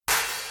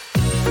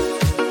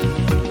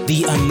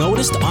The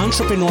Unnoticed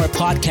Entrepreneur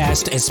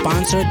podcast is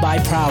sponsored by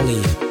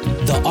Prowly,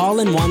 the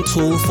all-in-one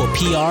tool for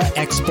PR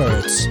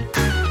experts.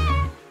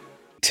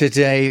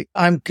 Today,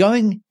 I'm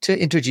going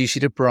to introduce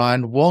you to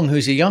Brian Wong,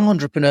 who's a young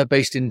entrepreneur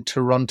based in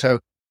Toronto,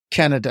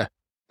 Canada.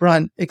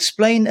 Brian,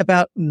 explain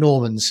about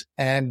Normans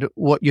and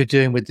what you're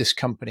doing with this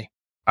company.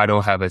 I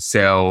don't have a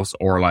sales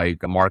or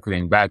like a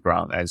marketing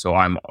background. And so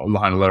I'm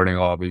learning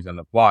all of these on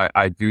the fly.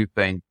 I do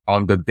think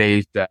on the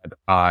days that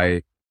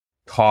I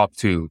talk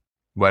to,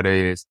 whether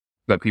it is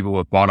that people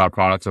have bought our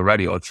products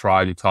already or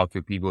try to talk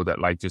to people that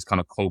like just kind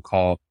of cold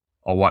call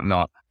or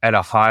whatnot, at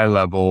a high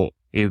level,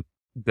 if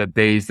the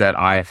days that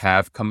I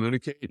have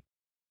communicated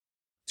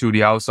to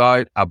the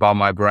outside about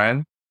my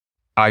brand,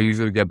 I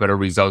usually get better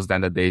results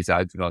than the days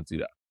I do not do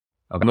that.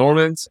 Okay.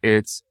 Normans,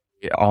 it's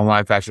an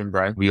online fashion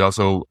brand. We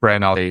also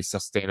brand out a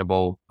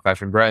sustainable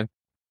fashion brand.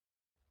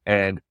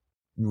 And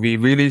we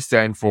really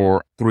stand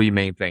for three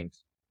main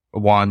things.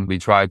 One, we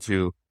try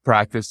to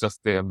practice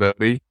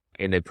sustainability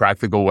in a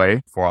practical way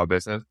for our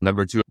business.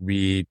 Number two,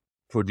 we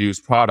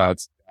produce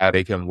products that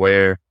they can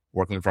wear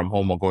working from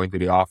home or going to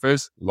the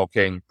office,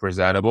 looking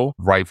presentable,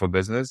 right for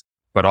business,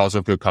 but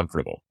also feel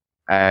comfortable.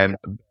 And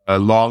a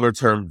longer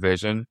term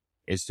vision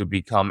is to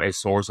become a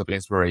source of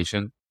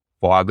inspiration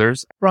for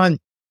others. Brian,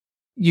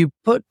 you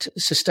put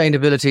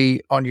sustainability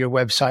on your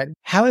website.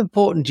 How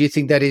important do you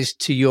think that is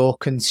to your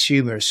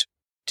consumers,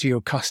 to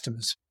your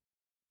customers?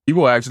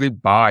 People actually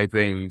buy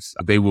things.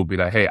 They will be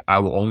like, hey, I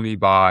will only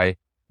buy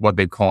what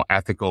they call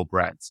ethical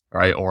brands,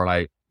 right? Or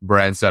like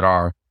brands that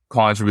are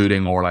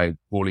contributing or like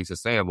fully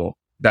sustainable.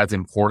 That's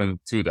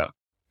important to them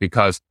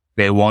because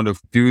they want to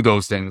do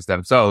those things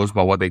themselves.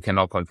 But what they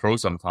cannot control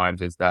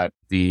sometimes is that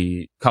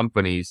the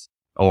companies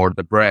or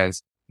the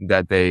brands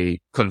that they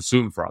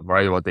consume from,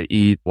 right? What they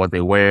eat, what they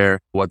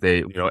wear, what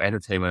they,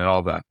 entertainment and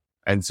all that.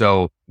 And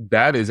so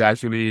that is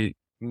actually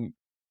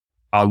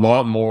a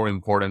lot more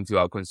important to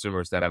our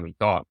consumers than we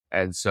thought.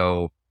 And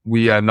so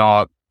we are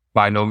not,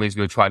 by no means,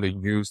 we're trying to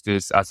use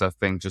this as a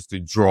thing just to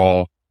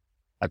draw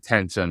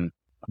attention.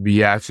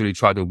 We actually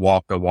try to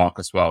walk the walk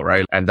as well,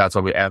 right? And that's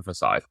what we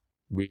emphasize.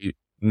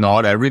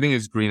 Not everything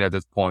is green at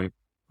this point.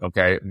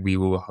 Okay. We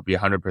will be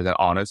 100%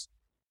 honest,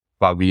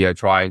 but we are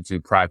trying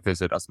to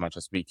practice it as much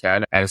as we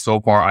can. And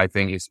so far, I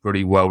think it's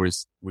pretty well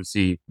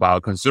received by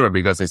our consumer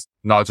because it's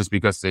not just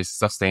because it's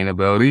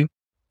sustainability,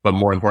 but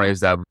more important is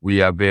that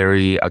we are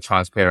very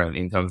transparent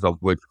in terms of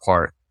which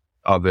part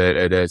of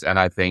it is. And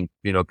I think,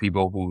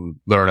 people who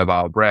learn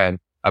about our brand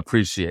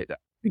appreciate that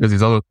because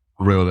it's also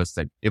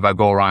realistic. If I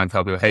go around and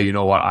tell people, hey, you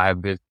know what? I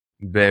have this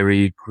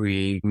very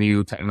green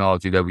new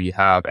technology that we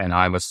have and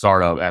I'm a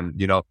startup and,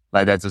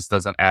 like that just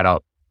doesn't add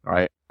up,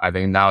 right? I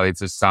think now it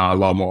just sounds a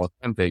lot more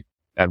authentic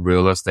and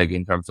realistic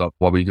in terms of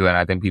what we do. And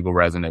I think people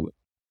resonate with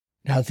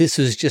it. Now, this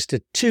was just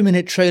a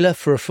 2-minute trailer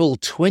for a full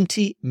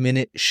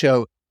 20-minute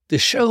show. The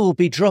show will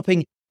be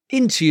dropping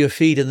into your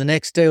feed in the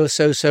next day or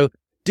so. So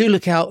do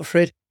look out for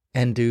it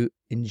and do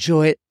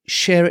enjoy it,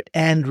 share it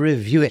and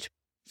review it.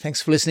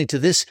 Thanks for listening to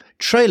this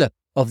trailer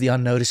of The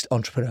Unnoticed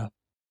Entrepreneur.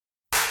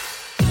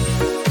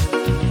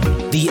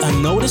 The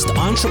Unnoticed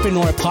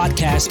Entrepreneur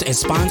podcast is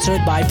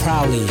sponsored by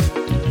Prowly,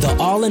 the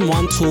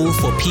all-in-one tool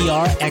for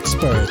PR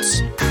experts.